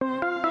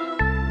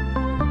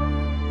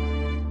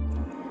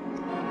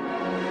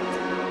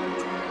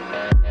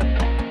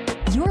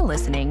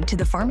listening to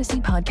the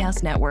Pharmacy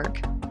Podcast Network.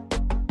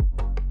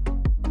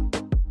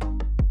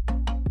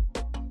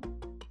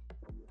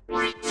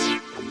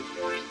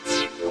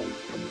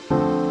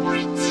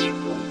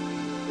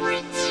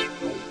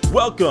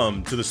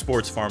 Welcome to the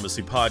Sports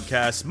Pharmacy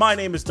Podcast. My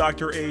name is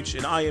Dr. H,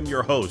 and I am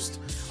your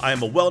host. I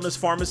am a wellness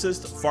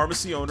pharmacist,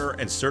 pharmacy owner,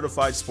 and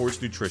certified sports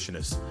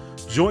nutritionist.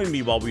 Join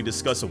me while we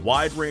discuss a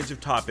wide range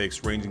of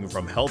topics ranging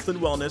from health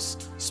and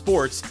wellness,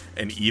 sports,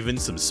 and even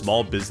some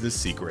small business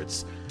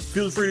secrets.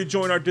 Feel free to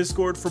join our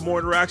Discord for more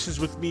interactions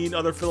with me and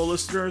other fellow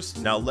listeners.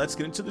 Now let's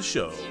get into the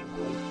show.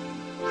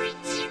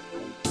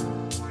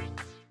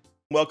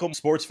 Welcome,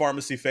 Sports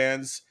Pharmacy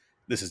fans.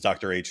 This is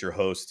Dr. H, your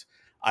host.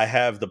 I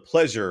have the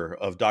pleasure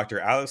of Dr.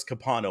 Alex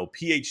Capano,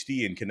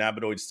 PhD in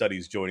cannabinoid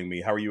studies, joining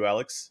me. How are you,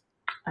 Alex?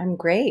 I'm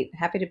great.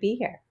 Happy to be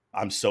here.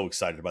 I'm so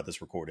excited about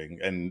this recording.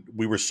 And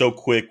we were so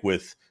quick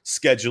with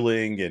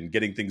scheduling and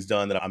getting things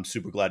done that I'm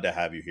super glad to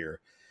have you here.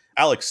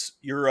 Alex,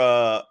 you're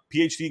a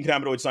PhD in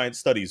cannabinoid science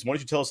studies. Why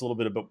don't you tell us a little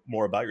bit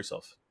more about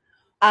yourself?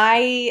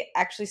 I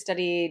actually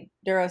studied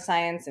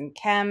neuroscience and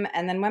chem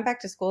and then went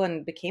back to school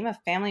and became a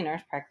family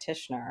nurse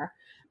practitioner.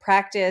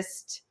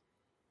 Practiced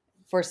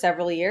for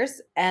several years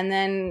and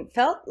then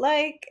felt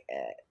like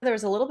there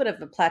was a little bit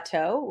of a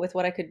plateau with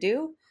what I could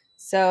do.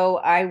 So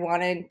I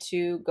wanted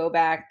to go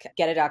back,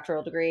 get a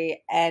doctoral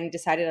degree, and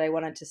decided I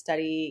wanted to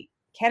study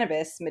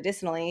cannabis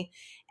medicinally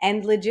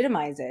and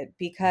legitimize it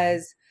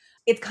because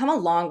it's come a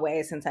long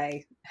way since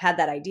I had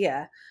that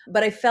idea.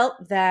 But I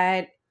felt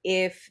that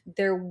if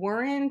there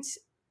weren't,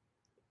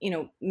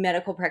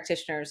 medical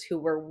practitioners who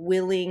were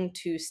willing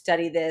to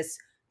study this,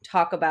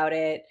 talk about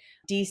it,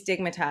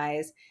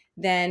 destigmatize,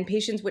 then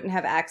patients wouldn't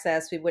have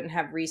access, we wouldn't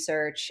have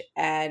research,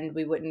 and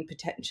we wouldn't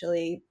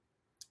potentially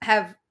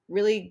have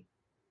really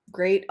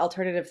great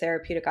alternative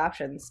therapeutic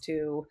options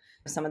to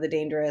some of the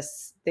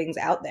dangerous things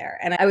out there.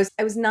 And I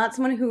was not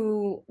someone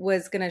who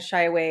was going to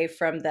shy away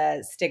from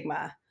the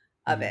stigma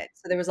of it.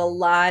 So there was a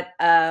lot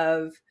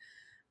of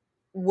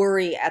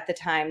worry at the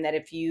time that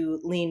if you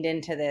leaned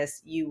into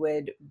this, you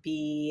would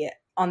be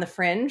on the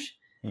fringe.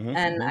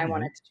 I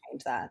wanted to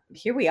change that.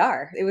 Here we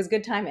are. It was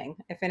good timing.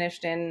 I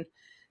finished in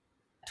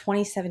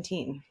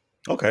 2017.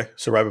 Okay,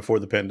 so right before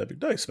the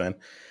pandemic. Nice, man.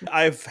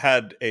 I've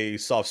had a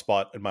soft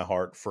spot in my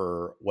heart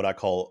for what I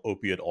call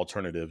opiate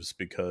alternatives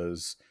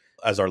because,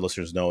 as our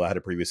listeners know, I had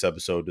a previous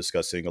episode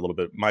discussing a little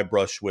bit my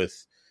brush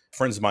with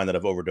friends of mine that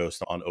have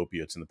overdosed on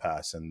opiates in the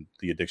past and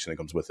the addiction that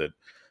comes with it.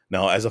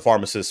 Now, as a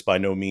pharmacist, by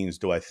no means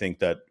do I think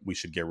that we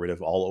should get rid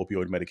of all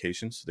opioid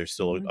medications. There's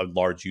still a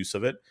large use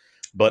of it,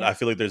 but I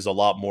feel like there's a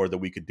lot more that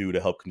we could do to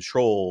help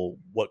control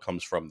what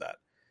comes from that.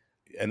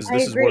 And I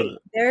agree.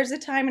 There's a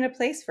time and a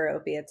place for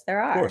opiates.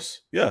 There are. Of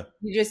course. Yeah.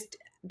 You just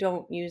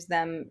don't use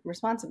them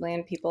responsibly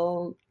and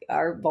people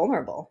are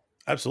vulnerable.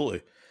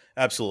 Absolutely.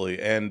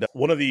 Absolutely. And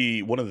one of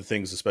the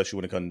things,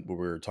 especially when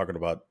we're talking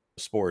about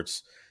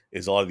sports,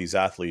 is a lot of these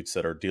athletes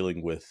that are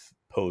dealing with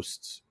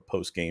post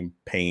game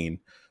pain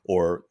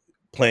or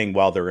playing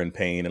while they're in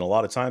pain. And a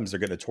lot of times they're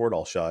getting a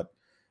Toradol shot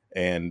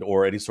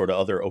or any sort of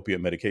other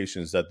opiate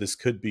medications that this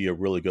could be a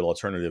really good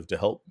alternative to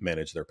help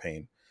manage their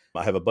pain.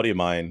 I have a buddy of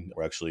mine,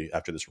 or actually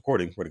after this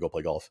recording, we're going to go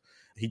play golf.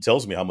 He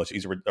tells me how much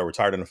he's a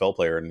retired NFL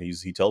player, and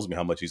he tells me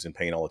how much he's in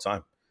pain all the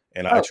time.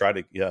 And I try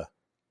to,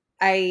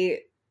 I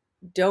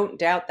don't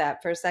doubt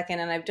that for a second.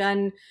 And I've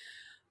done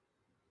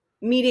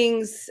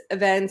meetings,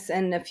 events,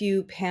 and a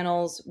few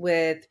panels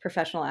with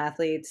professional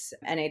athletes,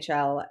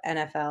 NHL,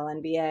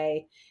 NFL,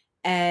 NBA,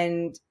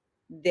 and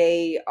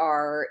they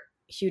are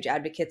huge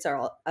advocates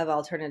of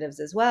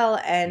alternatives as well,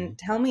 and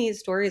tell me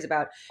stories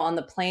about on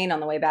the plane on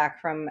the way back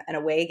from an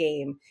away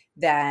game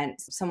that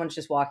someone's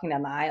just walking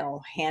down the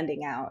aisle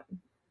handing out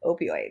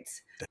opioids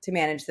to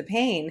manage the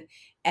pain,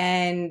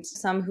 and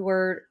some who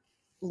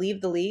leave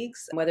the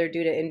leagues, whether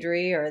due to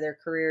injury or their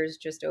career's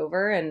just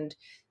over, and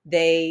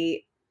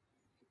they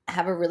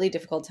have a really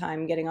difficult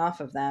time getting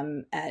off of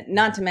them,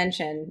 not to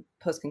mention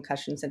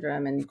post-concussion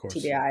syndrome and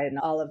TBI and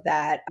all of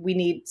that. We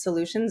need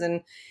solutions,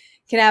 and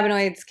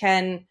cannabinoids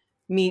can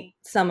meet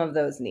some of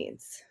those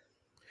needs.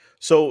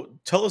 So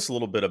tell us a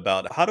little bit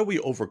about how do we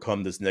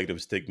overcome this negative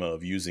stigma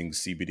of using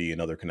CBD and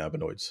other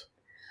cannabinoids?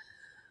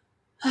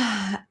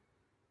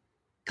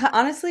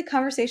 Honestly,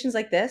 conversations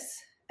like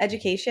this,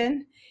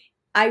 education.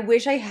 I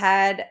wish I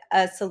had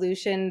a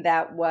solution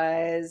that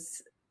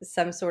was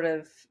some sort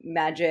of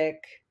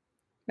magic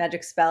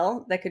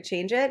spell that could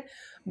change it.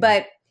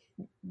 But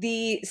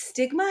the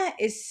stigma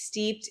is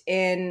steeped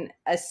in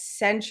a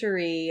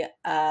century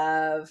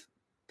of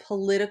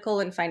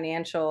political and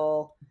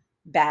financial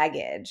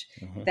baggage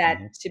that,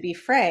 to be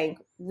frank,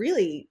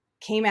 really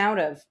came out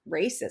of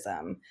racism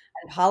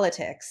and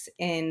politics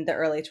in the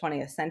early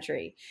 20th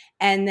century,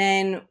 and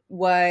then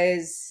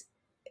was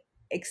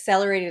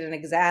accelerated and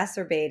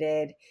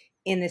exacerbated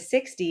in the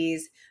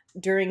 60s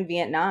during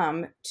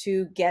Vietnam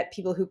to get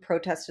people who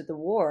protested the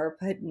war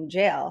put in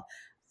jail.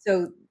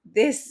 So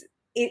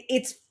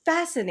it's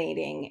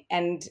fascinating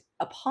and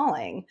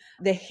appalling,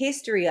 the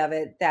history of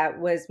it that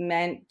was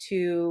meant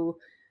to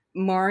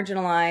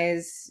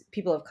marginalize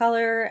people of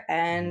color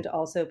and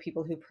also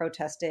people who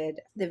protested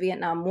the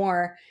Vietnam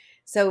War.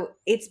 So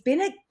it's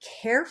been a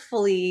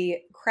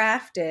carefully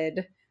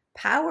crafted,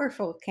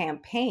 powerful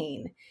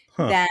campaign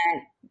Huh.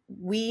 that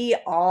we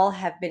all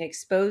have been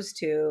exposed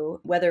to,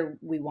 whether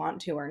we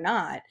want to or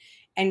not.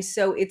 And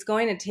so it's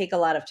going to take a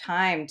lot of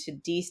time to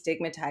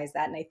destigmatize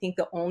that. And I think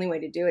the only way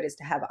to do it is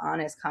to have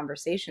honest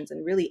conversations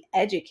and really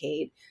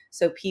educate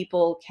so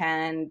people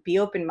can be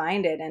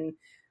open-minded and,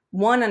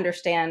 one,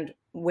 understand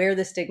where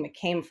the stigma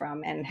came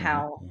from and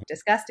how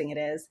disgusting it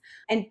is.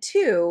 And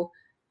two,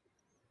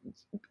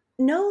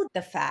 know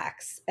the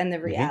facts and the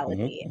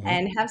reality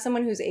and have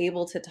someone who's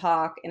able to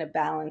talk in a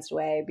balanced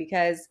way,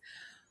 because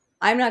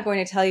I'm not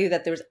going to tell you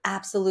that there's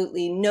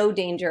absolutely no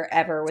danger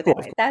ever with it.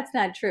 That's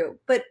not true.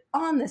 But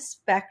on the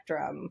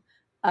spectrum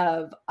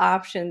of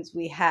options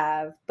we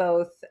have,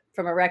 both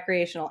from a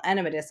recreational and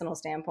a medicinal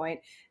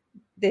standpoint,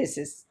 this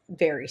is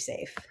very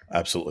safe.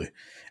 Absolutely.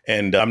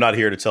 And I'm not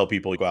here to tell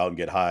people to go out and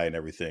get high and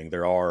everything.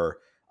 There are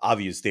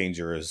obvious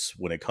dangers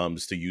when it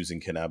comes to using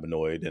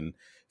cannabinoid. And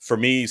for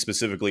me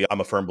specifically,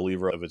 I'm a firm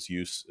believer of its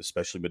use,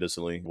 especially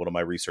medicinally. One of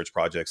my research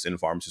projects in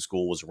pharmacy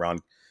school was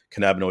around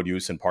cannabinoid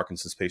use in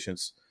Parkinson's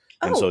patients.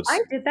 And so I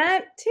did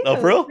that too. Oh,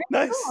 for real?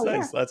 Nice, cool,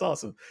 nice. yeah. That's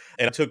awesome.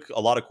 And I took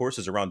a lot of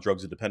courses around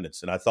drugs and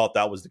dependence. And I thought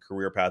that was the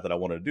career path that I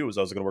wanted to do, was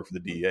I was going to work for the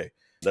DEA.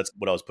 That's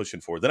what I was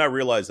pushing for. Then I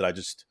realized that I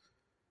just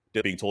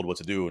did being told what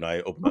to do, and I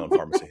opened my own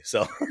pharmacy.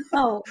 So,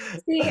 Oh,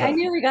 see, I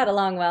knew we got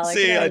along well.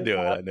 see, I knew it.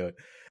 I knew it.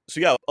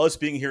 So yeah, us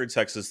being here in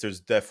Texas, there's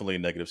definitely a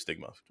negative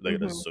stigma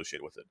that is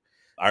associated with it.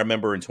 I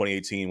remember in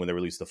 2018 when they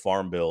released the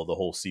Farm Bill, the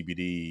whole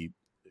CBD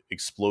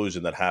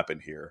explosion that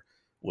happened here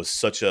was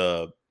such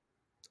a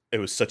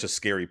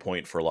scary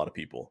point for a lot of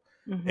people.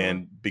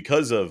 And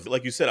because of,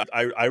 like you said,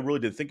 I really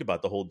did think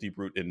about the whole deep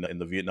root in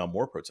the Vietnam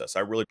War protests.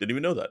 I really didn't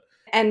even know that.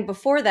 And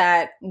before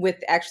that, with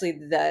actually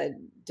the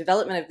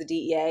development of the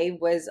DEA,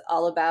 was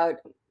all about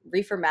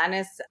reefer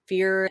madness,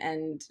 fear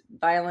and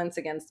violence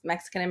against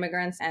Mexican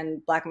immigrants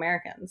and Black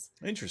Americans.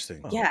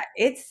 Interesting. Wow. Yeah,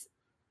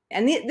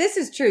 this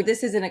is true.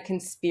 This isn't a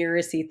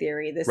conspiracy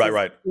theory. This is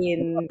Right.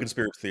 in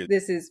Conspiracy theory.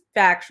 This is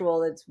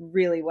factual. It's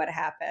really what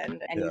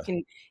happened. And Yeah. you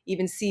can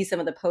even see some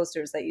of the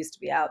posters that used to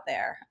be out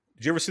there.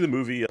 Did you ever see the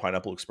movie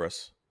Pineapple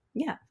Express?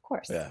 Yeah, of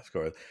course. Yeah, of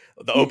course.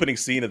 The opening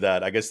scene of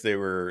that, I guess they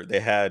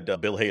had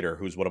Bill Hader,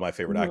 who's one of my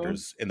favorite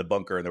actors, in the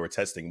bunker, and they were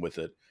testing with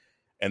it.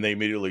 And they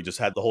immediately just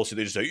had the whole shit.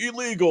 They just say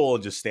illegal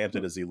and just stamped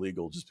it as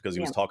illegal just because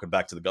he was talking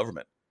back to the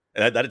government.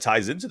 And that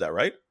ties into that,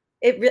 right?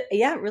 It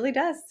really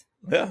does.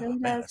 Yeah, really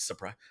man, that's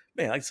surprising.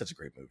 Man, that's such a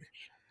great movie.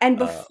 And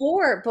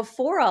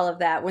before all of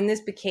that, when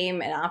this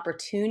became an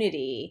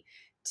opportunity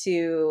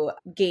to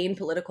gain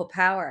political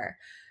power,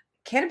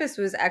 cannabis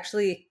was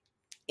actually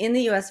in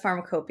the U.S.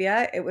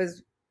 pharmacopoeia. It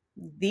was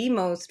the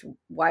most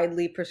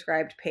widely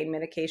prescribed pain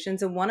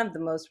medications and one of the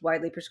most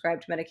widely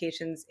prescribed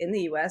medications in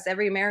the U.S.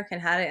 Every American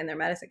had it in their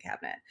medicine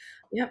cabinet.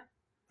 Yep.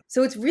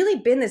 So it's really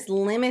been this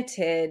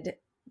limited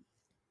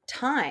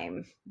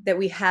time that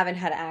we haven't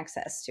had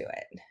access to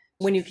it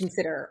when you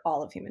consider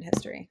all of human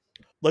history.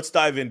 Let's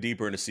dive in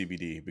deeper into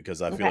CBD,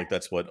 because I feel like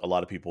that's what a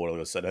lot of people want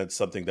to say. It's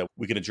something that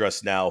we can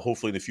address now.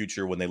 Hopefully in the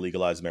future, when they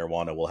legalize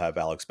marijuana, we'll have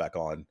Alex back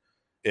on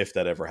if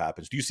that ever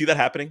happens. Do you see that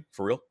happening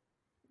for real?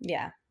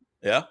 Yeah.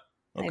 Yeah?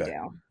 Okay. I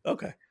do.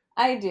 Okay.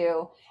 I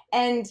do.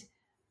 And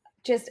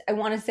I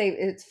want to say,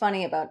 it's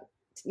funny about,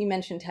 you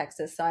mentioned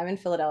Texas. So I'm in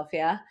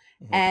Philadelphia,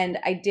 and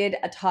I did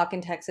a talk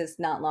in Texas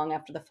not long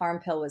after the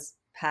Farm Bill was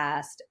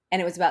passed.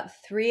 And it was about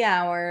 3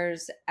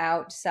 hours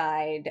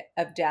outside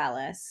of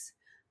Dallas,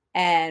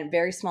 and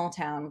very small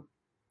town.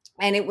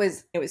 And it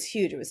was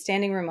huge. It was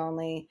standing room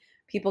only.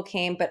 People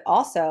came, but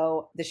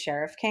also the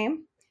sheriff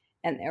came,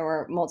 and there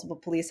were multiple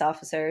police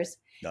officers.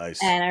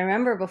 Nice. And I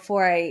remember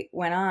before I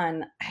went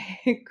on,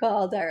 I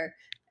called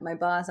my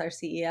boss, our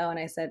CEO, and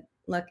I said,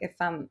 look, if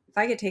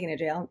I get taken to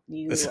jail,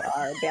 you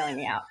are bailing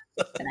me out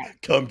tonight.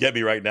 Come get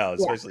me right now,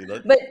 especially. Yeah.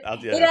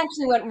 It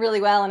actually went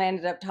really well, and I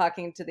ended up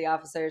talking to the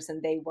officers,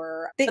 and they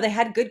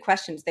had good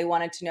questions. They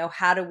wanted to know,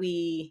 how do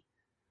we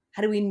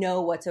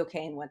know what's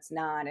okay and what's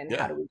not, and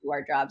how do we do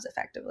our jobs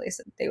effectively?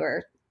 So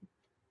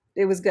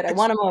it was good. I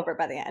won them over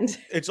by the end.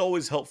 It's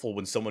always helpful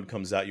when someone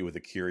comes at you with a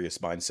curious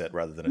mindset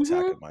rather than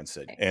attack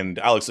mindset. And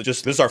Alex,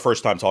 this is our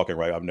first time talking,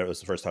 right? This is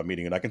the first time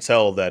meeting, and I can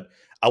tell that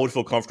I would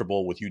feel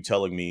comfortable with you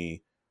telling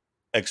me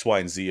X, Y,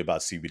 and Z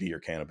about CBD or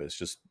cannabis,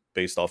 just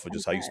based off of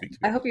just how you speak to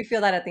me. I hope you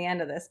feel that at the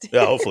end of this too.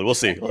 Yeah, hopefully. We'll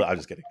see. I'm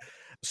just kidding.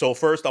 So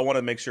first, I want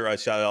to make sure I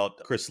shout out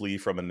Chris Lee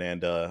from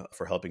Ananda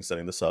for helping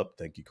setting this up.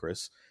 Thank you,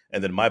 Chris.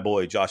 And then my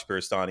boy, Josh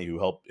Piristani, who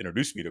helped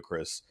introduce me to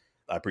Chris.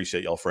 I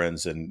appreciate y'all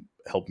friends and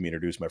helping me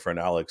introduce my friend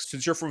Alex.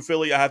 Since you're from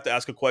Philly, I have to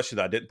ask a question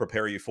that I didn't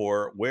prepare you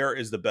for. Where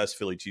is the best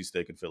Philly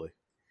cheesesteak in Philly?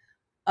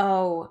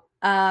 Oh,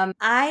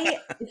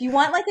 if you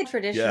want like a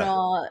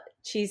traditional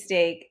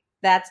cheesesteak,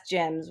 that's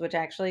Jim's, which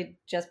actually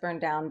just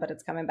burned down, but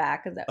it's coming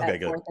back at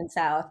 4th and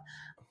South.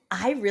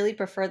 I really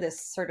prefer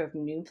this sort of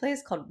new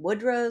place called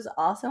Woodrow's,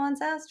 also on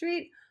South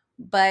Street,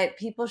 but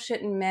people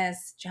shouldn't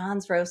miss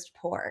John's Roast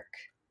Pork.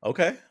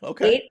 Okay.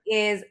 Okay. It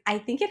is, I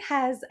think it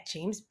has a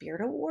James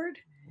Beard Award,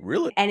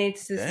 Really? and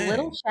it's this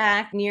little Dang.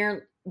 shack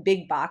near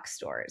big box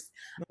stores.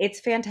 It's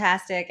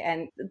fantastic.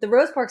 And the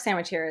roast pork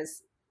sandwich here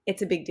is,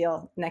 it's a big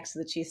deal next to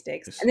the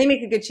cheesesteaks. And they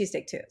make a good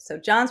cheesesteak too. So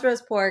John's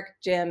roast pork,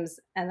 Jim's,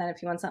 and then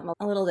if you want something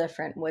a little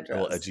different, A little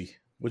Woodrow's. edgy.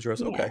 Woodrow's.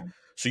 Yeah. Okay.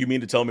 So you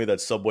mean to tell me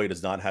that Subway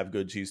does not have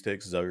good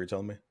cheesesteaks? Is that what you're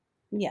telling me?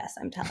 Yes,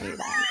 I'm telling you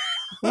that.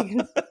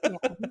 Yeah.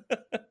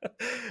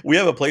 We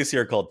have a place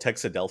here called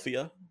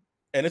Texadelphia,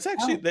 and it's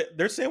actually Oh,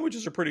 their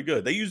sandwiches are pretty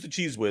good. They use the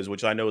cheese whiz,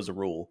 which I know is a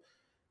rule,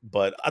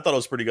 but I thought it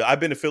was pretty good. I've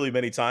been to Philly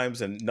many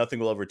times, and nothing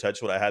will ever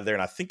touch what I had there.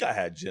 And I think I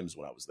had Jim's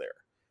when I was there.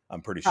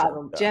 I'm pretty sure.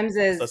 problem. Yeah, Jim's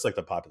that's is, like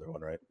the popular one,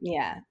 right?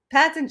 yeah.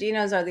 Pat's and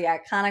Geno's are the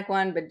iconic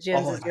one, but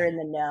Jim's Oh, is you're in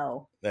the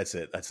know. that's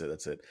it. That's it.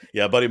 That's it.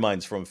 Yeah, a buddy of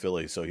mine's from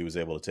Philly, so he was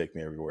able to take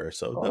me everywhere.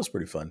 So that was Cool.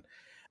 pretty fun.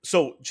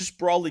 So just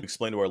broadly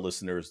explain to our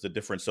listeners the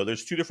difference. So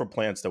there's two different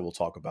plants that we'll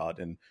talk about,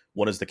 and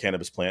one is the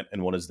cannabis plant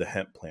and one is the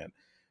hemp plant.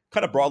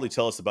 Kind of broadly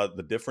tell us about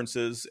the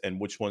differences and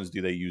which ones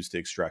do they use to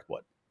extract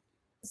what?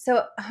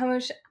 So,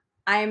 Hamush,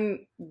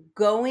 I'm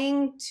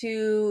going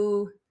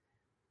to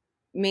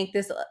make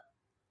this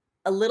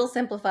a little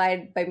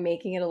simplified by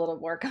making it a little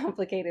more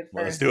complicated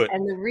Well, let's first. do it.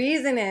 And the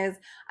reason is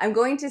I'm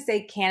going to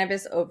say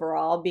cannabis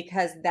overall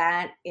because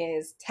that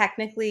is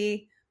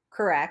technically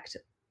correct.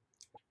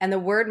 And the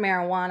word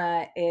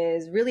marijuana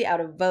is really out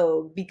of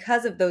vogue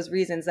because of those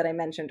reasons that I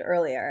mentioned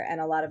earlier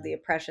and a lot of the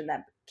oppression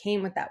that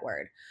came with that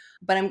word.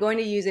 But I'm going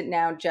to use it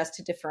now just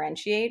to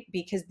differentiate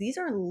because these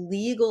are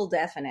legal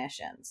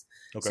definitions.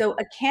 Okay. So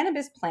a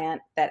cannabis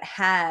plant that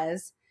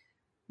has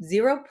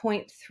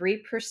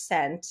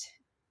 0.3%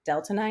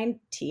 delta 9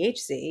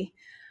 THC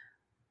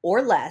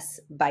or less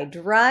by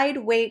dried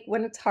weight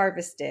when it's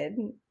harvested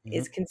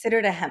is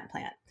considered a hemp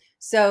plant.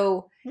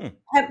 So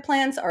hemp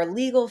plants are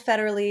legal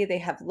federally. They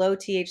have low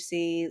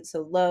THC,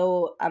 so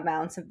low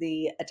amounts of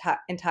the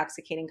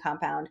intoxicating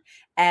compound,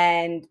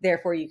 and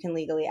therefore you can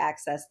legally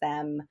access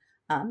them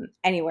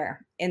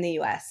anywhere in the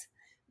US.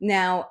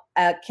 Now,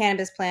 a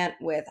cannabis plant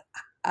with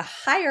a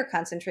higher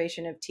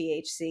concentration of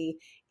THC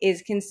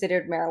is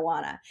considered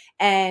marijuana.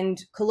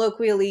 And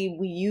colloquially,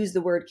 we use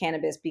the word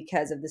cannabis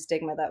because of the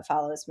stigma that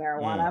follows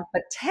marijuana,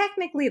 but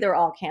technically they're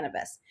all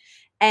cannabis.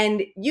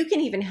 And you can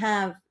even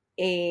have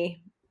a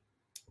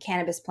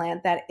cannabis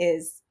plant that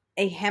is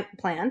a hemp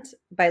plant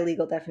by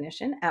legal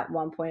definition at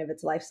one point of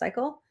its life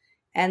cycle.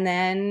 And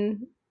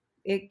then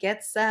it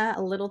gets a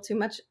little too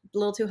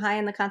high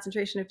in the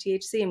concentration of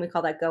THC. And we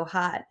call that go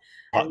hot.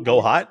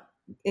 Go hot?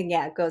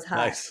 Yeah, it goes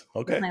hot. Nice.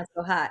 Okay. The plants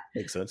go hot.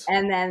 Makes sense.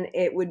 And then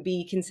it would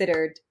be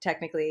considered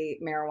technically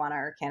marijuana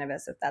or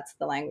cannabis if that's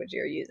the language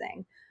you're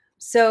using.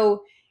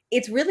 So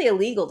it's really a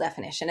legal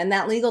definition. And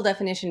that legal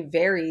definition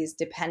varies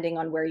depending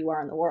on where you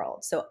are in the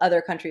world. So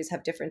other countries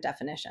have different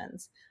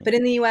definitions. But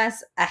in the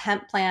US, a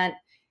hemp plant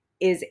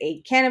is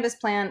a cannabis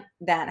plant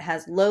that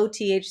has low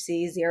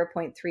THC,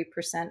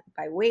 0.3%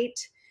 by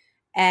weight,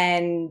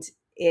 and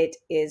it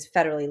is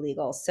federally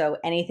legal. So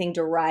anything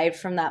derived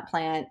from that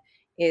plant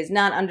is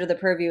not under the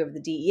purview of the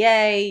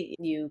DEA.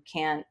 You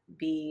can't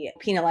be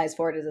penalized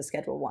for it as a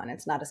Schedule 1.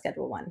 It's not a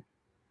Schedule 1.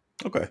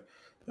 Okay.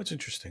 That's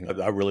interesting.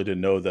 I really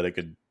didn't know that it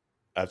could,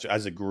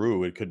 as it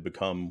grew, it could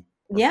become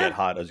or get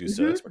hot, as you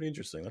said. That's pretty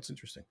interesting. That's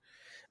interesting.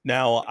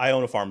 Now, I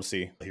own a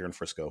pharmacy here in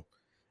Frisco,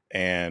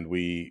 and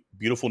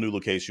beautiful new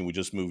location. We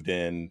just moved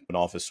in, an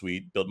office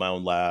suite, built my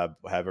own lab,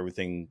 have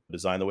everything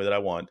designed the way that I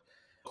want.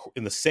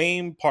 In the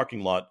same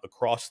parking lot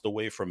across the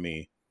way from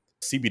me,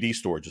 CBD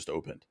store just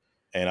opened.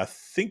 And I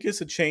think it's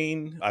a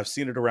chain. I've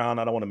seen it around.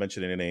 I don't want to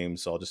mention any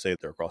names, so I'll just say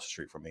they're across the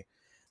street from me.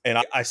 And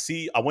I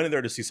went in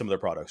there to see some of their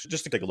products,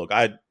 just to take a look.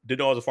 I didn't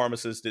know I was a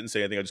pharmacist, didn't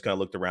say anything. I just kind of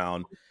looked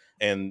around.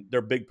 And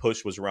their big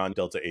push was around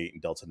Delta 8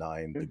 and Delta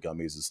 9, the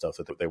gummies and stuff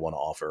that they want to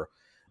offer.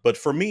 But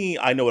for me,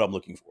 I know what I'm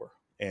looking for.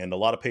 And a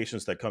lot of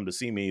patients that come to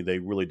see me, they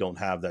really don't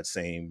have that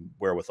same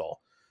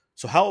wherewithal.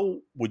 So how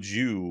would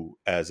you,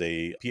 as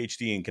a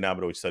PhD in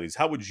cannabinoid studies,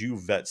 how would you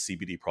vet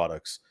CBD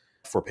products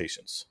for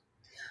patients?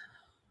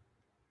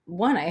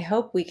 One, I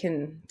hope we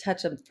can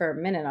touch them for a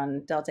minute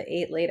on Delta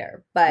 8 later.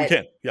 We But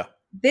can, yeah.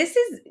 this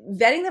is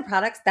vetting the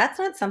products. That's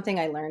not something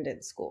I learned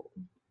in school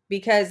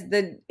because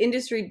the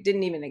industry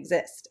didn't even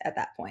exist at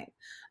that point.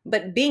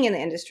 But being in the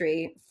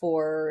industry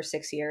for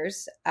 6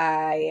 years,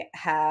 I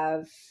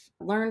have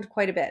learned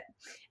quite a bit.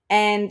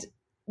 And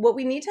what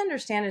we need to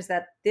understand is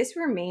that this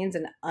remains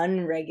an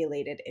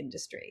unregulated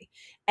industry.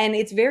 And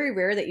it's very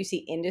rare that you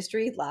see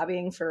industry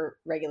lobbying for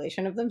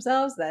regulation of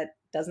themselves. That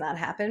does not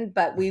happen.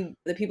 But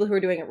the people who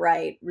are doing it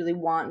right, really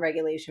want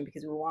regulation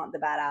because we want the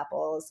bad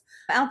apples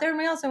out there. And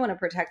we also want to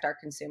protect our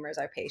consumers,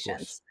 our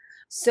patients.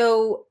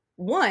 So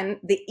one,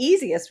 the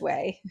easiest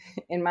way,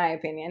 in my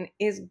opinion,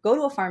 is go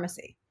to a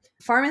pharmacy.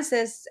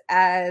 Pharmacists,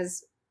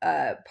 as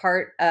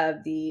part of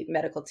the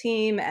medical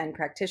team and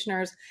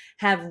practitioners,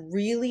 have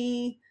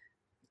really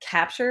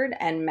captured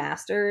and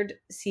mastered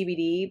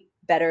CBD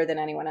better than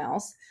anyone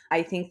else.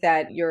 I think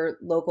that your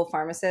local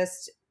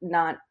pharmacist,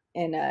 not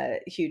in a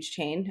huge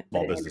chain,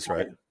 Small business,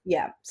 right?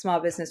 Yeah, small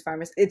business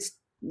pharmacist. It's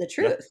the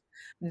Yeah. truth.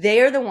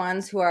 They are the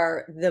ones who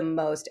are the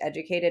most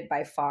educated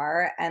by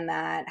far. And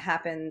that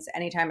happens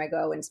anytime I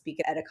go and speak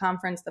at a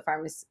conference. The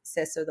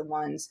pharmacists are the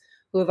ones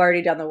who have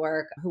already done the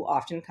work, who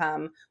often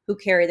come, who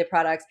carry the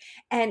products.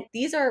 And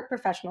these are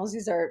professionals.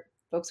 These are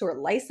folks who are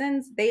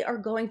licensed. They are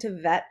going to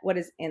vet what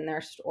is in their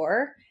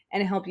store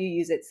and help you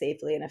use it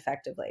safely and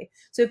effectively.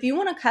 So if you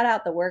want to cut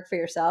out the work for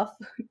yourself,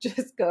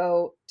 just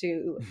go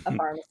to a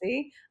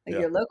pharmacy, like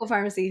Yeah. your local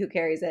pharmacy who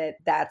carries it.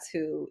 That's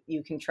who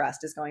you can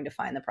trust is going to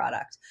find the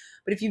product.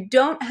 But if you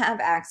don't have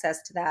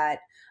access to that,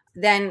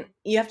 then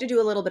you have to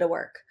do a little bit of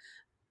work.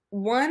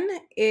 One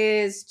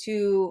is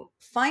to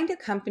find a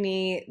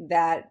company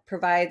that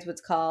provides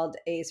what's called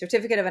a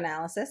certificate of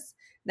analysis.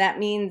 That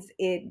means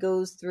it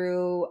goes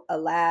through a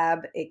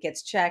lab, it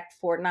gets checked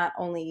for not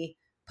only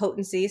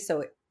potency,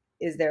 so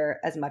is there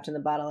as much in the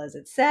bottle as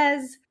it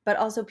says, but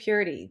also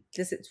purity.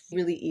 It's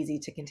really easy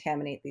to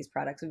contaminate these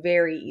products,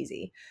 very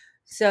easy.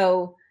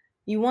 So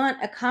you want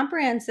a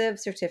comprehensive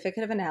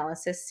certificate of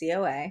analysis,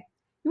 COA.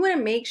 You want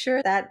to make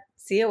sure that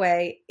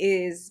COA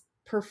is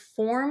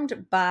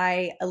performed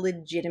by a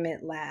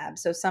legitimate lab.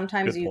 So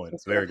sometimes Good you point. can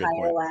sort Very of good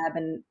hire a point. lab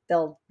and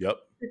they'll Yep.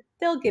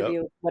 give Yep.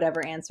 you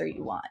whatever answer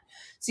you want.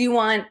 So you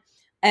want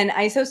an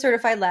ISO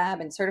certified lab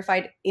and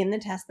certified in the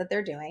test that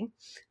they're doing.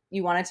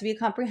 You want it to be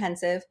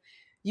comprehensive.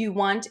 You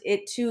want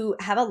it to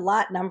have a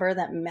lot number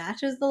that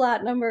matches the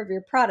lot number of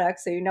your product,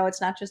 so you know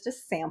it's not just a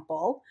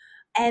sample.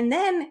 And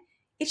then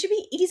it should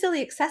be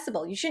easily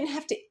accessible. You shouldn't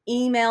have to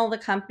email the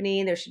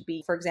company. There should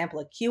be, for example,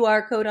 a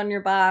QR code on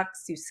your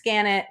box. You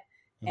scan it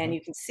and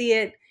you can see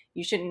it.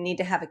 You shouldn't need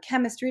to have a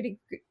chemistry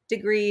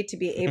degree to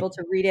be able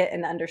to read it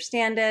and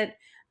understand it.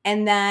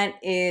 And that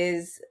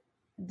is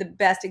the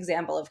best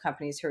example of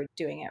companies who are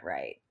doing it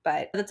right.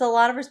 But it's a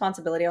lot of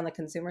responsibility on the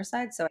consumer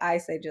side. So I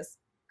say just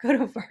go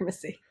to a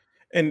pharmacy.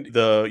 And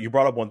you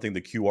brought up one thing,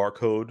 the QR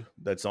code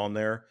that's on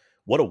there.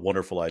 What a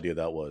wonderful idea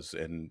that was.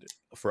 And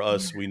for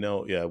us, we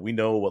know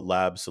what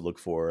labs to look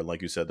for. And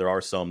like you said, there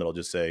are some that'll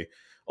just say,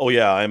 "Oh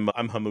yeah, I'm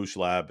Hamoosh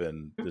Lab,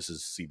 and this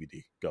is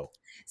CBD. Go."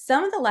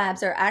 Some of the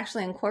labs are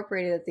actually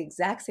incorporated at the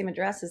exact same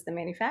address as the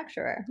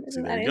manufacturer. See,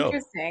 Isn't there that you go.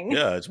 interesting?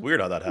 Yeah, it's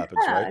weird how that happens,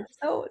 Yeah, right? it's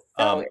so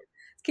Um,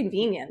 it's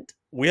convenient.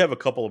 we have a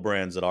couple of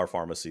brands at our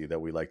pharmacy that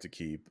we like to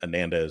keep.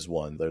 Ananda is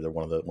one. They're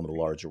one of the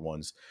larger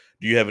ones.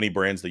 Do you have any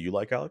brands that you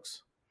like,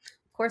 Alex?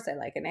 Of course, I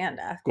like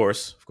Ananda. Of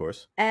course, of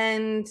course.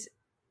 And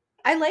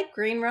I like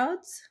Green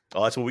Roads.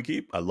 Oh, that's what we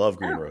keep. I love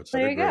Green Oh, Roads.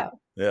 there They're you great. go.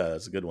 Yeah,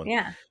 that's a good one.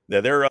 Yeah.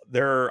 Yeah,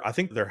 they're I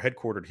think they're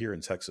headquartered here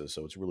in Texas,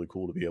 so it's really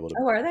cool to be able to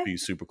Oh, are they? be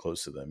super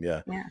close to them.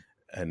 Yeah. Yeah.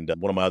 And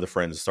one of my other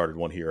friends started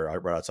one here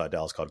right outside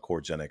Dallas called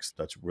Corgenics.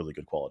 That's really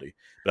good quality.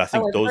 But I Oh,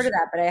 think I've heard of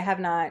that, but I have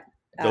not.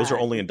 those are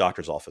only in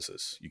doctors'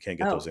 offices. You can't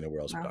get those Oh, anywhere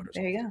else in well, doctors'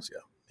 there you go. offices.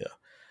 Yeah. Yeah.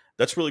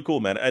 That's really cool,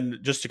 man. And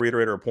just to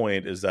reiterate our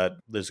point is that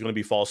there's going to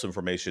be false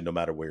information no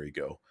matter where you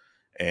go.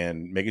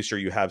 And making sure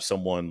you have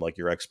someone like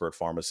your expert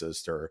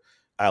pharmacist or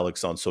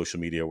Alex on social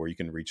media where you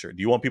can reach her. Do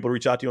you want people to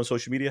reach out to you on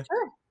social media?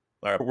 Sure.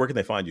 All right, where can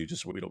they find you?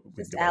 Just so we don't. We can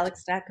Just give out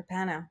some-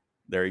 Alex.Capano.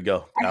 There you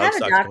go. I have Alex.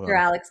 a Dr.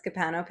 Alex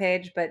Capano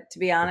page, but to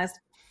be honest,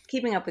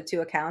 keeping up with 2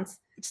 accounts,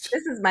 this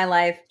is my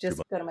life.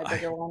 Just go to my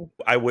bigger one.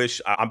 I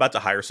wish I'm about to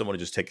hire someone to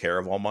just take care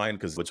of all mine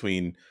because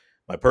between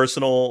my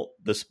personal,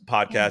 this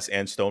podcast,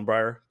 and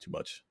Stonebriar, too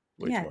much.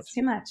 Way too much. It's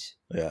too much.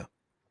 Yeah.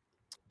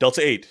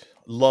 Delta 8.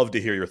 Love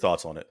to hear your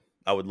thoughts on it.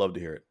 I would love to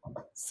hear it.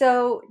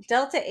 So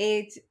Delta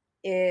 8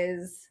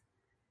 is,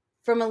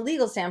 from a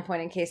legal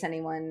standpoint, in case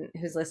anyone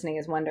who's listening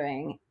is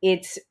wondering,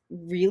 it's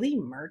really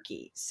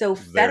murky. So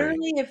Very.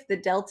 federally, if the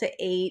Delta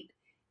 8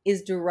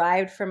 is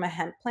derived from a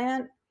hemp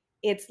plant,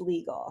 it's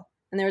legal.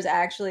 And there was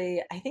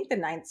actually, I think the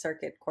Ninth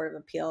Circuit Court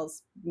of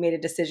Appeals made a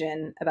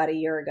decision about a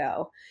year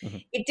ago.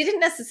 It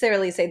didn't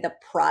necessarily say the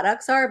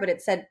products are, but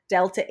it said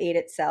Delta 8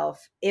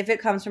 itself, if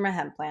it comes from a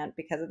hemp plant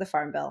because of the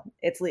Farm Bill,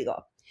 it's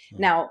legal.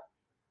 Now,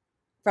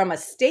 from a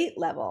state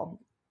level,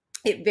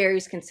 it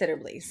varies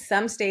considerably.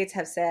 Some states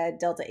have said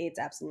Delta 8 is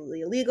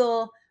absolutely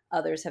illegal.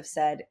 Others have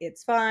said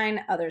it's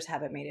fine. Others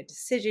haven't made a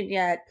decision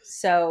yet.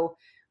 So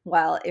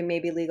while it may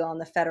be legal on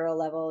the federal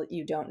level,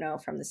 you don't know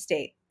from the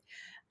state.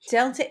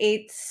 Delta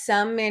 8,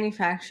 some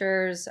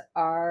manufacturers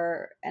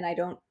are, and I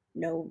don't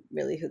know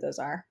really who those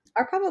are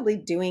probably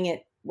doing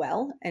it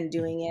well and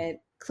doing it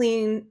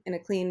clean in a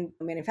clean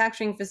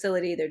manufacturing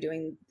facility. They're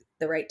doing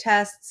the right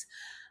tests.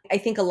 I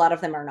think a lot of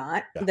them are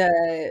not. Yeah.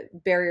 The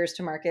barriers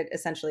to market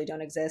essentially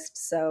don't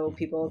exist. So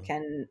people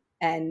can,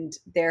 and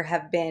there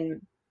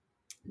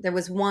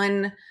was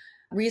one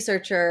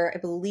researcher, I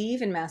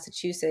believe in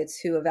Massachusetts,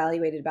 who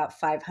evaluated about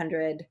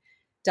 500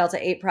 Delta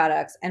 8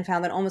 products and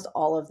found that almost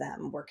all of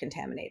them were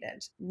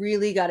contaminated.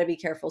 Really got to be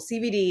careful.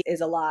 CBD is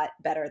a lot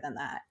better than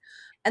that.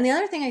 And the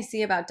other thing I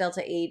see about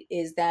Delta 8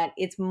 is that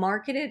it's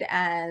marketed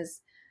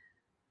as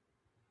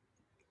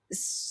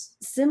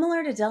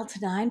similar to Delta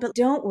 9, but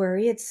don't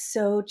worry, it's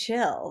so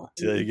chill.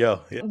 There you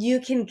go. Yeah. You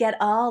can get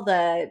all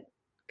the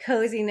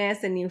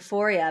coziness and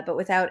euphoria, but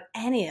without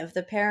any of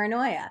the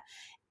paranoia.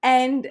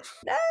 And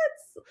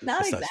that's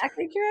not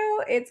exactly true.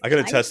 It's I can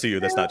attest to you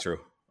that's not true.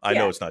 I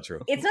know it's not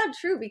true. It's not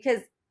true because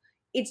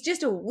it's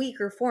just a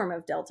weaker form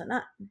of Delta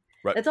 9.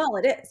 Right. That's all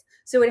it is.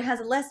 So it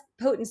has less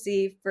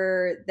potency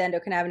for the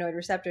endocannabinoid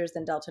receptors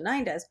than Delta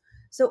 9 does.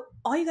 So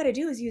all you got to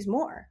do is use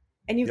more.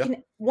 And you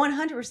can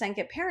 100%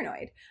 get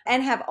paranoid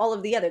and have all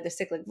of the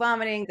cyclic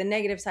vomiting, the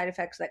negative side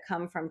effects that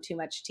come from too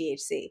much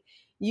THC.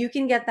 You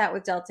can get that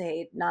with Delta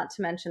 8, not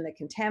to mention the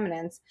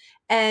contaminants.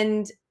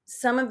 And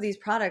some of these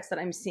products that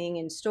I'm seeing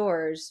in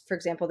stores, for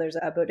example, there's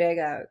a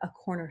bodega, a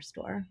corner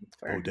store.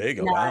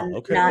 Bodega, wow.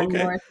 Okay.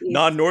 Non-Northeast.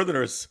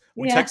 Non-Northerners.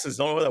 We Texans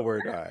don't know that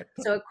word. All right.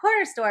 So a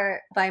corner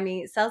store by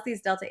me sells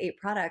these Delta 8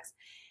 products,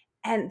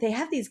 and they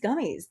have these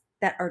gummies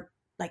that are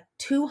like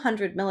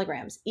 200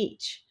 milligrams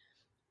each.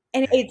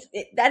 And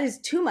that is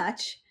too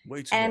much.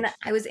 Way too much.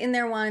 I was in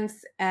there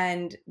once,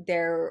 and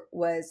there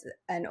was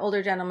an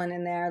older gentleman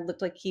in there,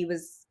 looked like he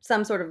was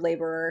some sort of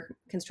laborer,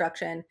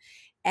 construction.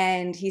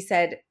 And he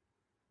said,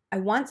 I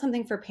want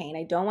something for pain.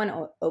 I don't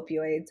want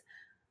opioids.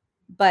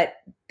 But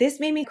this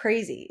made me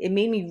crazy. It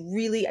made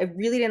me I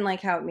really didn't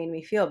like how it made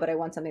me feel, but I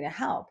want something to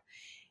help.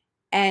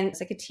 And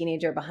it's like a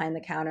teenager behind the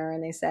counter.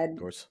 And they said, of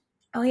course,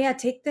 oh yeah,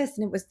 take this.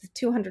 And it was the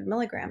 200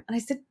 milligram. And I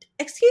said,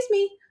 excuse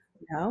me.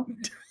 No.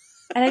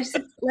 And I just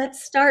said,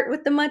 let's start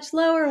with the much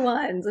lower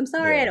ones. I'm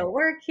sorry, I don't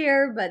work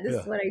here, but this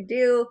is what I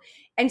do.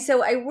 And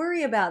so I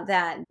worry about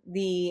that.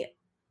 The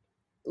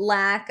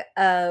lack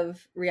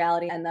of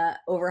reality and the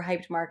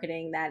overhyped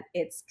marketing that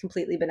it's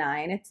completely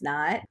benign. It's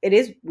not. It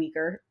is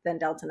weaker than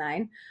Delta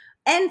 9.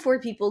 And for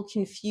people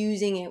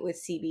confusing it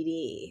with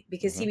CBD,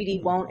 because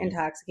CBD won't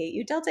intoxicate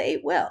you, Delta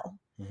 8 will.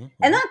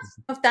 And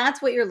if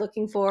that's what you're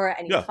looking for,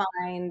 and you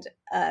find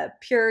a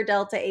pure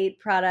Delta 8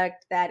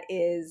 product that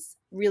is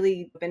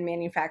really been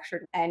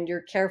manufactured and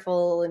you're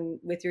careful and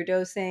with your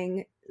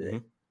dosing,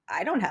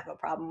 I don't have a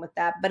problem with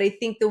that. But I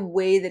think the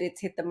way that it's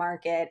hit the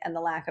market and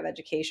the lack of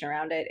education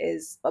around it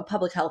is a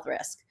public health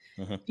risk.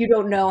 If you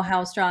don't know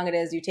how strong it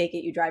is, you take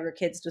it, you drive your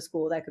kids to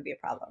school, that could be a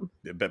problem.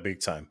 Yeah,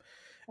 big time.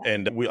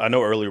 And I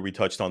know earlier we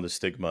touched on the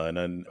stigma, and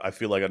then I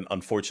feel like,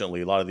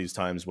 unfortunately, a lot of these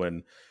times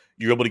when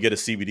you're able to get a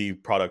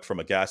CBD product from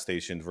a gas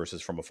station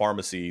versus from a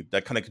pharmacy,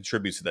 that kind of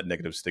contributes to that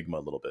negative stigma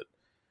a little bit.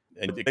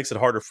 And it makes it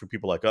harder for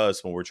people like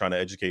us when we're trying to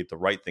educate the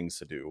right things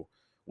to do,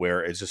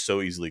 where it's just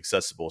so easily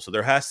accessible. So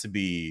there has to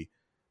be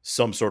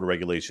some sort of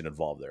regulation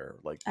involved there.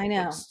 I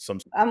know.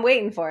 I'm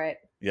waiting for it.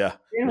 Yeah,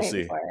 we'll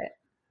see. For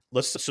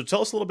it. So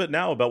tell us a little bit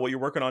now about what you're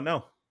working on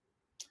now.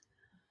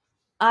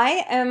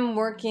 I am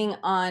working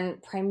on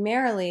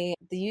primarily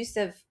the use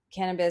of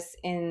cannabis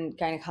in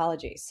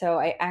gynecology. So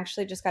I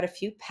actually just got a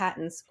few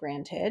patents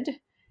granted.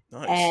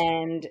 Nice.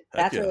 And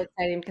that's really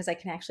exciting because I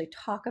can actually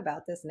talk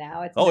about this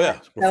now. It's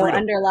so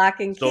under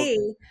lock and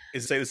key.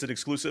 Is this an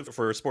exclusive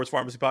for a Sports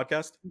Pharmacy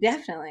podcast?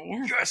 Definitely,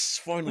 yeah.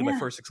 Yes, finally my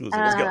first exclusive.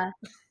 Let's go.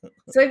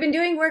 So I've been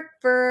doing work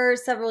for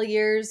several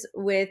years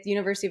with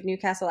University of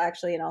Newcastle,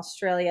 actually in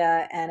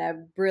Australia, and a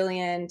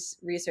brilliant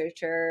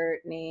researcher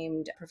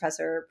named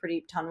Professor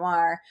Pradeep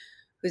Tanwar,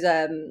 who's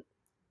a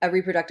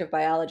reproductive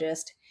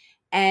biologist.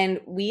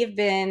 And we have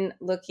been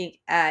looking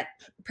at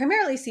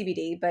primarily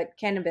CBD, but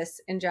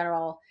cannabis in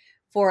general,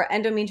 for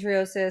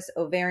endometriosis,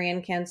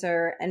 ovarian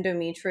cancer,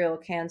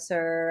 endometrial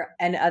cancer,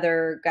 and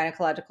other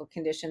gynecological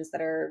conditions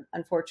that are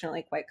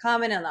unfortunately quite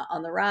common and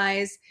on the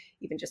rise,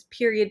 even just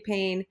period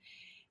pain.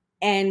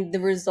 And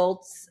the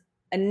results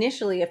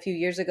initially a few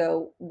years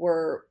ago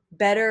were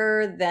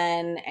better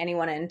than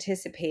anyone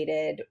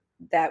anticipated,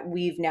 that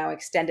we've now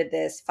extended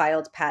this,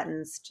 filed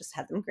patents, just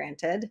had them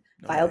granted,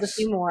 filed a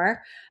few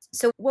more.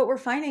 So what we're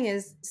finding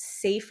is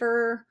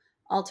safer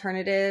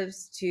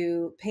alternatives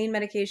to pain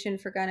medication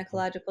for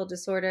gynecological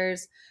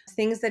disorders,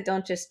 things that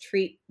don't just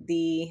treat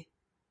the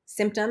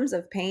symptoms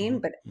of pain,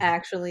 but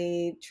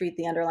actually treat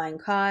the underlying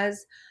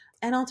cause,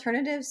 and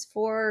alternatives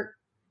for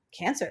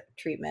cancer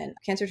treatment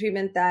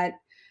that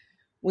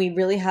we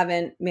really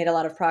haven't made a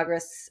lot of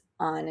progress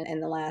on in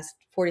the last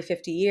 40,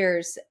 50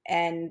 years.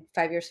 And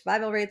 5-year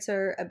survival rates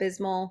are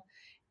abysmal.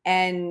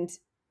 And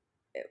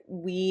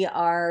we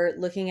are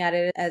looking at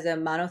it as a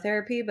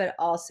monotherapy, but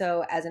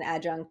also as an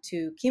adjunct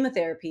to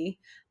chemotherapy,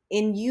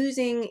 in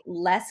using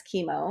less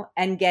chemo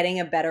and getting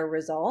a better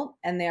result,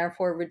 and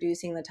therefore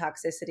reducing the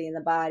toxicity in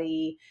the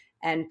body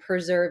and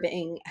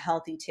preserving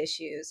healthy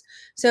tissues.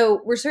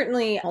 So we're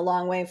certainly a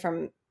long way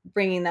from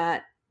bringing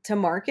that to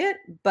market,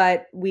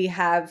 but we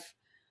have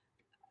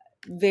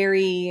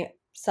very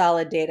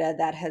solid data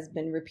that has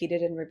been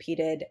repeated and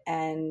repeated,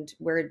 and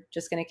we're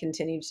just going to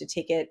continue to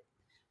take it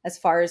as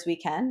far as we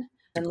can.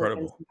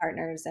 Incredible. And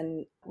partners,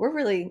 and we're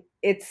really,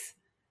 it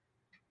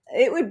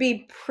would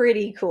be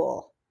pretty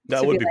cool.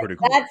 That would be pretty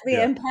cool. That's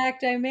the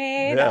impact I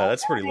made. Yeah,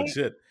 that's pretty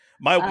legit.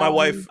 My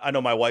wife, I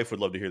know my wife would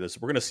love to hear this.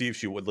 We're going to see if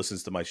she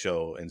listens to my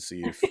show and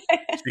see if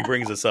she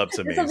brings this up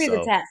to me. This will be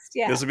the test.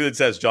 Yeah. This will be the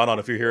test. John,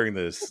 if you're hearing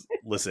this,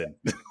 listen.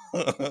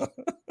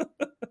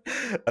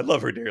 I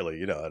love her dearly.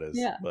 You know how it is.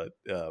 Yeah. But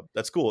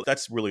that's cool.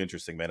 That's really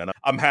interesting, man. And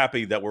I'm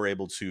happy that we're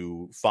able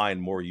to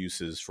find more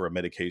uses for a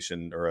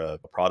medication or a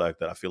product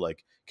that I feel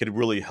like could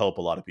really help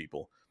a lot of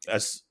people.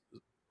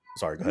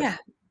 Sorry, go ahead. Yeah.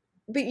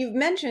 But you've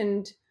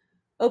mentioned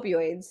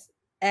opioids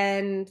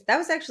And that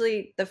was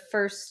actually the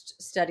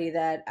first study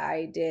that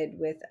I did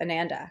with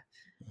Ananda.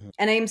 Mhm.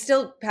 And I'm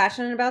still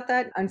passionate about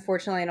that.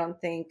 Unfortunately, I don't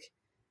think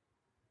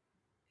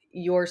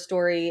your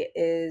story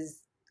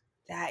is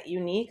that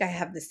unique. I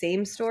have the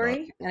same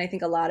story, and I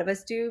think a lot of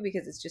us do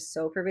because it's just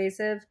so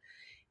pervasive.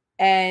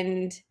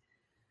 And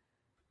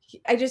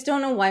I just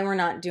don't know why we're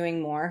not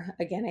doing more.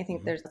 Again, I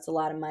think that's a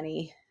lot of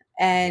money.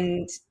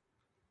 And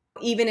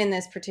even in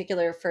this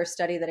particular first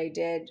study that I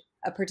did,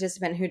 a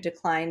participant who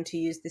declined to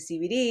use the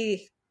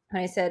CBD, and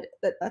I said,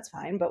 that's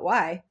fine, but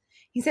why?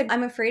 He said,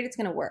 I'm afraid it's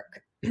going to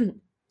work. Of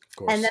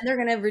course. And then they're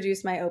going to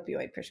reduce my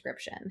opioid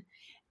prescription.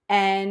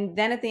 And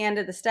then at the end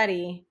of the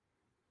study,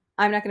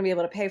 I'm not going to be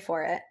able to pay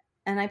for it.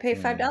 And I pay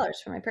 $5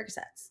 for my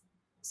Percocets.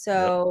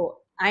 So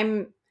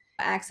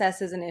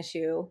access is an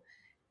issue.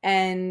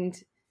 And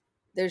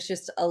there's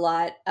just a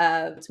lot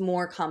of, it's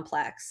more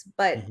complex,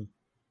 but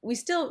we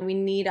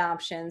need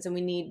options, and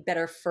we need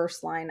better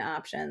first line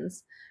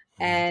options.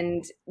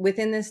 And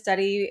within this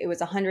study, it was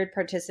 100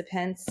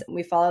 participants.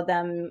 We followed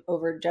them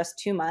over just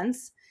 2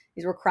 months.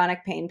 These were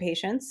chronic pain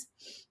patients.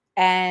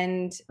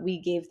 And we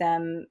gave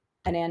them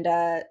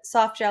Ananda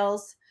soft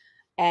gels,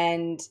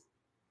 and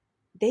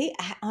they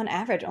on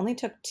average only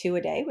took 2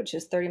 a day, which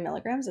is 30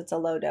 milligrams. It's a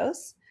low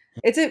dose.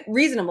 It's a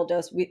reasonable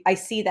dose. I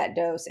see that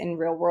dose in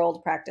real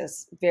world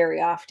practice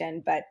very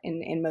often, but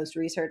in most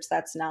research,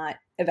 that's not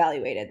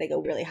evaluated. They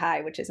go really high,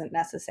 which isn't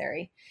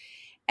necessary.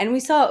 And we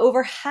saw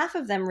over half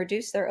of them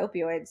reduce their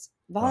opioids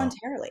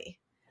voluntarily.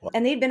 Wow.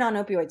 And they'd been on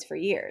opioids for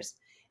years.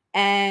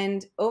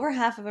 And over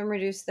half of them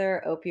reduced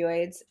their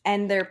opioids,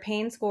 and their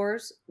pain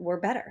scores were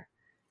better.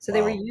 So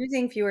they were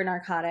using fewer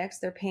narcotics.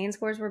 Their pain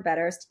scores were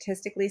better,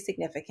 statistically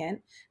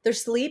significant. Their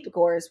sleep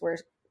scores were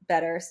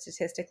better,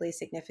 statistically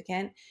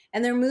significant.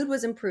 And their mood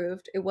was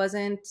improved. It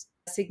wasn't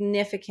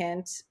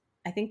significant.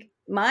 I think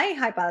my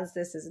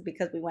hypothesis is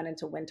because we went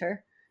into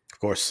winter. Of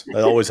course.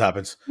 That always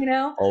happens.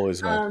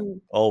 Always, man.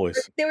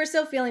 Always. They were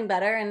still feeling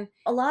better. And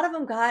a lot of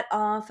them got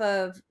off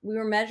of, we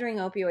were measuring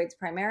opioids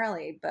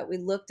primarily, but we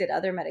looked at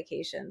other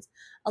medications.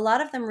 A lot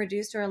of them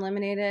reduced or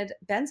eliminated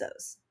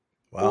benzos.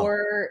 Wow.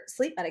 Or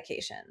sleep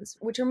medications,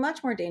 which are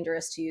much more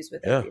dangerous to use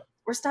with opioids,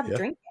 or stop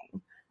drinking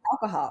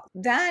alcohol.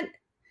 That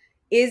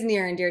is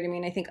near and dear to me.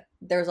 And I think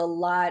there's a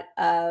lot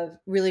of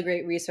really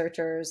great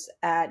researchers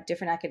at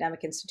different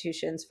academic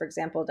institutions. For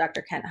example,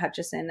 Dr. Kent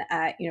Hutchison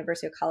at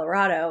University of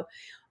Colorado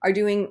are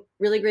doing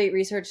really great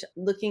research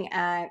looking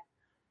at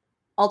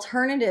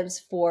alternatives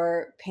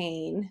for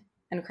pain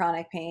and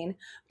chronic pain,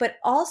 but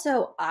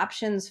also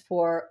options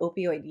for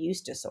opioid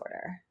use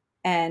disorder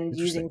and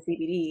using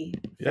CBD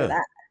for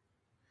that.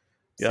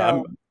 Yeah,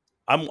 so,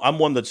 I'm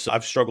one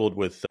I've struggled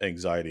with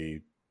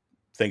anxiety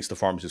thanks to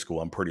pharmacy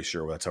school. I'm pretty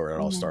sure that's how it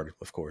all started,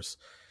 of course.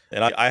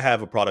 And I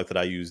have a product that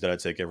I use that I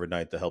take every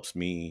night that helps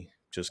me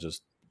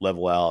just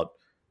level out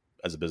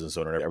as a business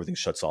owner. Everything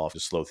shuts off,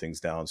 just slow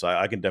things down. So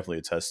I can definitely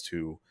attest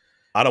to,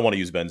 I don't want to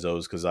use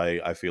benzos because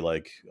I feel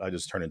like I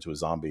just turn into a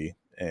zombie,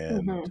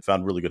 and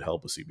found really good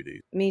help with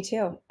CBD. Me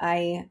too.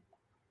 I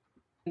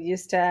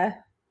used to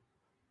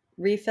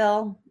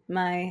refill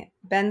my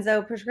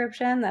benzo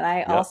prescription that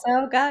I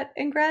also got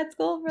in grad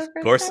school. Of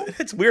course,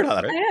 it's weird how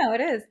that. I know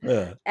it is.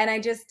 Yeah. And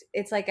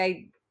it's like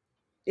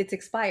it's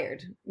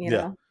expired. You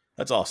know.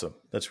 That's awesome.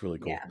 That's really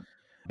cool. Yeah.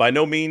 By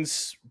no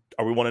means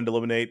are we wanting to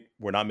eliminate.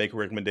 We're not making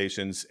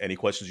recommendations. Any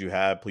questions you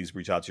have, please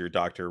reach out to your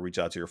doctor, reach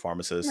out to your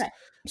pharmacist. Right.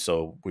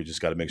 So we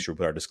just got to make sure we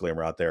put our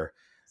disclaimer out there.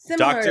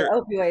 Similar to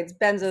opioids,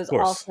 benzos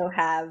also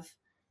have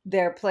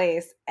their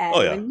place, and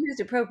when used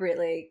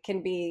appropriately,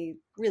 can be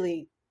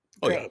really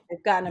great.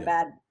 They've gotten a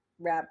bad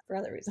rap for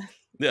other reasons.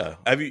 Yeah.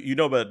 Have you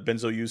know about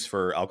benzo use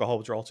for alcohol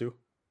withdrawal too?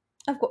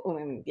 Of course.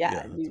 I mean,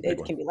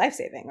 it can be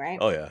life-saving, right?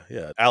 Oh, yeah.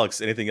 Yeah.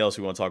 Alex, anything else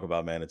you want to talk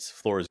about, man? It's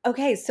floors.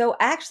 Okay. So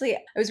actually, I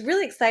was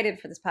really excited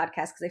for this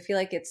podcast because I feel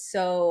like it's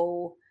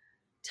so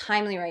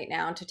timely right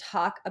now to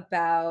talk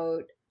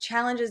about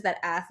challenges that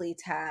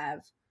athletes have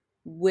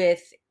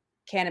with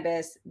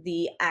cannabis,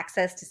 the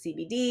access to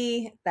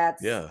CBD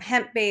that's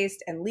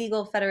hemp-based and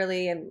legal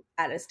federally and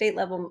at a state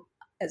level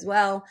as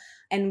well,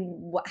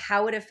 and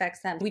how it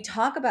affects them. We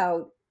talk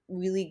about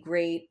really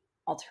great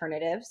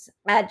alternatives,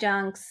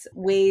 adjuncts,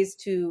 ways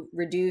to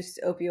reduce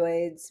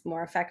opioids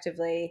more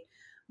effectively,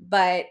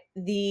 but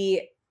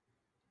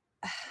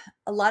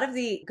a lot of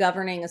the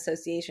governing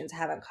associations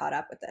haven't caught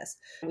up with this.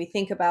 We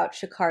think about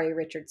Sha'Carri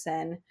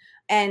Richardson,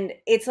 and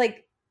it's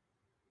like,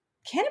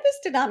 cannabis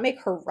did not make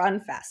her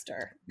run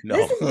faster.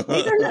 No.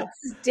 These are not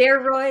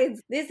steroids.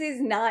 This is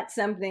not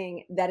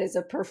something that is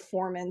a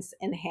performance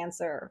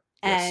enhancer.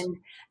 Yes. And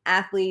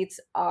athletes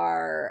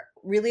are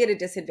really at a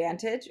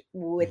disadvantage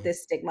with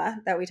this stigma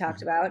that we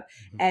talked about,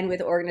 and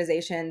with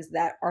organizations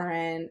that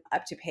aren't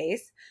up to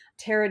pace.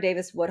 Tara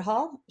Davis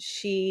Woodhull,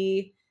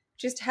 she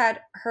just had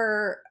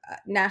her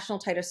national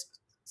title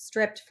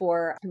stripped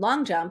for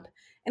long jump.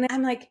 And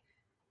I'm like,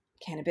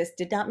 cannabis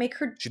did not make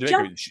her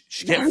jump.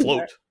 She can't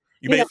float.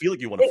 You may feel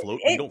like you want to float,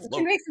 but you don't It float.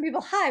 can make some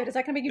people high, but it's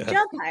not going to make you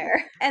jump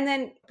higher. And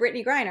then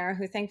Brittany Griner,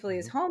 who thankfully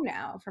is home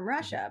now from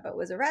Russia, but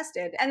was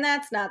arrested. And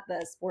that's not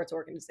the sports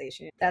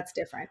organization. That's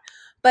different.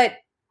 But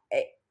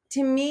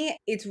to me,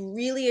 it's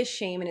really a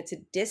shame, and it's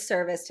a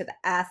disservice to the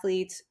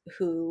athletes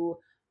who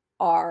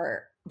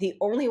are the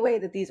only way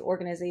that these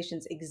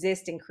organizations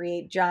exist and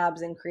create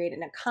jobs and create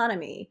an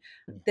economy,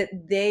 that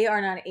they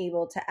are not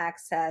able to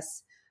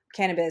access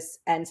cannabis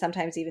and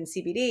sometimes even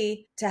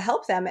CBD to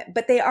help them,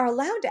 but they are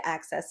allowed to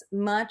access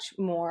much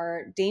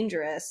more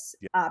dangerous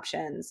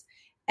options.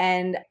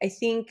 And I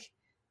think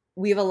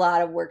we have a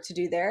lot of work to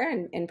do there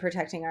in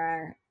protecting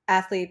our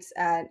athletes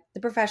at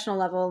the professional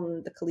level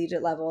and the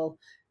collegiate level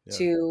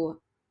to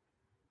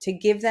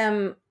give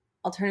them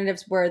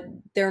alternatives where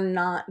they're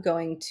not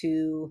going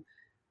to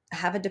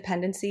have a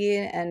dependency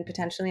and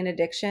potentially an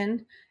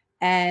addiction.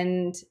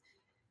 And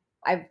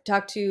I've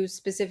talked to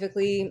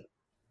specifically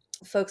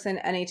folks in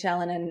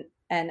NHL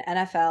and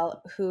NFL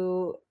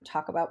who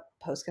talk about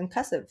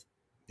post-concussive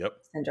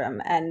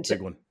syndrome. And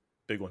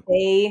Big one.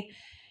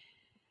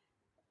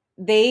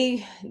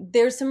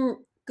 There's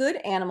some good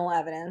animal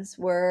evidence.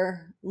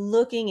 We're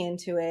looking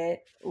into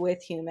it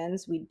with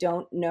humans. We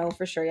don't know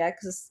for sure yet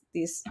because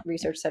these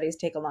research studies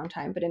take a long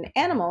time. But in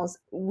animals,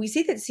 we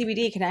see that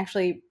CBD can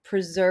actually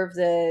preserve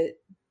the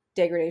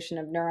degradation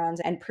of neurons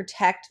and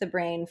protect the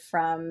brain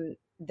from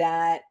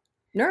that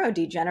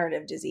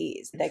neurodegenerative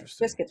disease that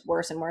just gets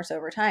worse and worse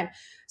over time.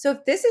 So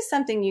if this is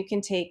something you can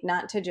take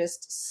not to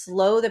just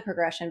slow the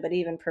progression, but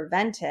even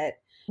prevent it,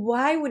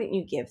 why wouldn't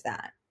you give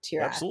that to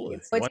your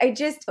athletes? Which I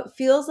just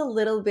feels a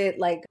little bit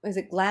like, is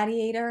it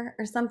Gladiator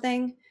or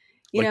something?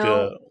 Like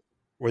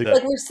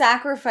we're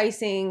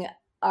sacrificing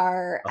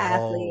our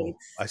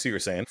athletes. I see what you're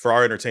saying. For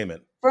our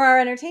entertainment.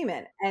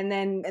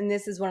 And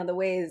this is one of the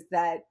ways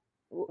that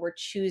we're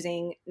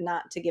choosing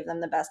not to give them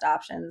the best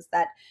options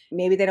that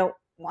maybe they don't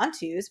want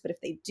to use, but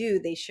if they do,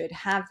 they should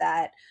have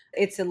that.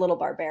 It's a little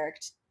barbaric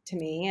to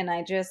me. And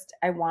I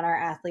want our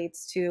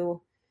athletes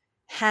to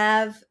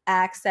have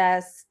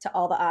access to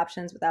all the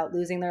options without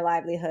losing their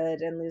livelihood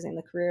and losing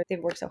the career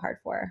they've worked so hard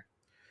for.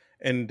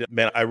 And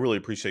man, I really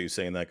appreciate you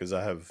saying that, because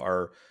I have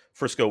our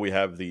Frisco, we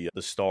have the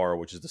Star,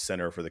 which is the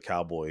center for the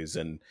Cowboys,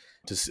 and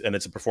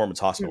it's a performance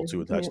hospital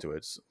too attached to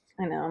it.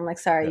 I know. I'm like,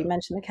 sorry, you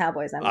mentioned the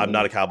Cowboys. I'm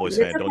not a Cowboys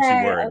fan. Don't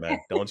you worry, man.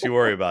 Don't you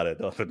worry about it.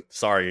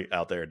 Sorry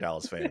out there,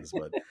 Dallas fans,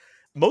 but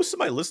most of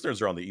my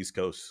listeners are on the East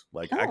Coast.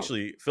 Like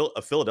actually,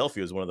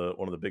 Philadelphia is one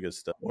of the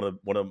biggest,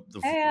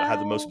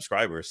 had the most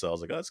subscribers. So I was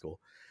like, oh, that's cool.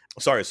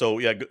 Sorry. So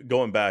yeah,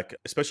 going back,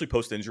 especially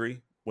post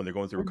injury when they're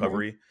going through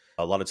recovery,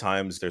 a lot of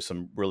times there's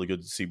some really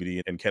good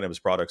CBD and cannabis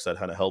products that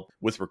kind of help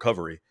with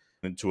recovery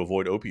and to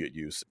avoid opiate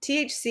use.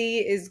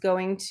 THC is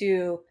going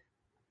to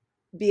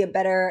be a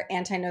better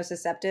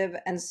anti-nociceptive.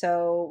 And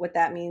so what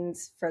that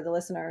means for the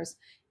listeners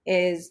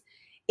is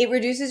it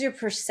reduces your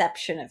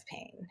perception of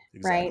pain,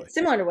 right?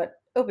 Similar to what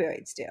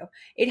opioids do.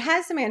 It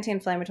has some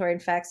anti-inflammatory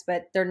effects,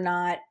 but they're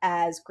not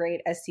as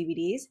great as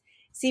CBDs.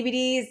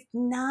 CBD is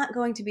not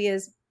going to be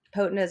as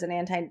potent as an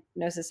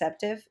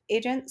anti-nociceptive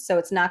agent. So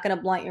it's not going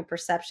to blunt your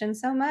perception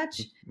so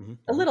much,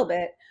 a little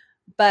bit,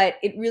 but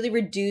it really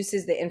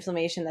reduces the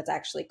inflammation that's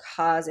actually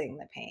causing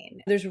the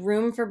pain. There's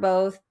room for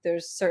both.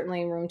 There's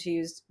certainly room to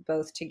use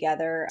both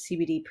together.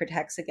 CBD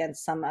protects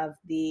against some of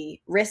the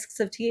risks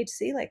of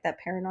THC, like that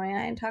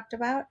paranoia I talked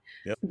about.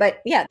 Yep.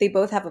 But yeah, they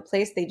both have a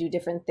place. They do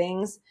different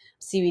things.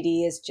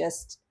 CBD is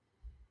just,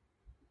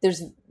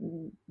 there's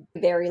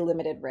very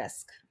limited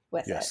risk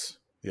with it.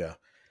 Yeah.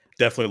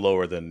 Definitely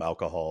lower than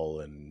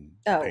alcohol and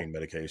pain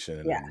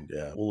medication. And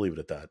we'll leave it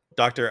at that.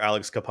 Dr.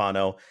 Alex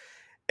Capano,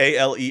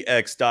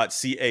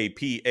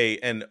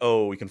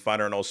 ALEX.CAPANO. You can find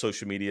her on all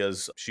social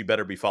medias. She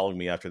better be following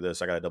me after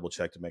this. I got to double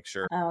check to make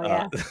sure. Oh,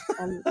 yeah.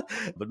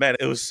 But man,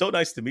 it was so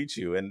nice to meet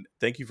you. And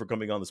thank you for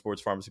coming on the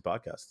Sports Pharmacy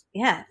Podcast.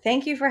 Yeah.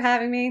 Thank you for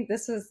having me.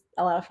 This was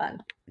a lot of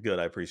fun. Good.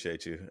 I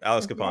appreciate you.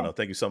 Alex Capano,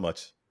 thank you so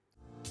much.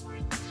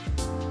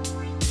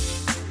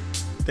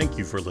 Thank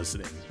you for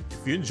listening.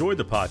 If you enjoyed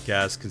the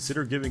podcast,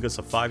 consider giving us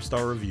a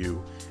 5-star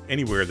review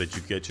anywhere that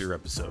you get your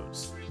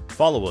episodes.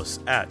 Follow us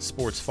at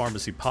Sports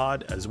Pharmacy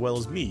Pod, as well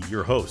as me,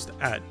 your host,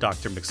 at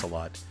Dr.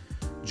 Mix-a-Lot.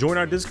 Join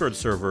our Discord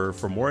server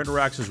for more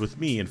interactions with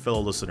me and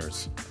fellow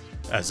listeners.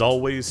 As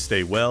always,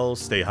 stay well,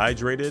 stay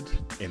hydrated,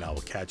 and I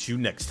will catch you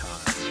next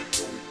time.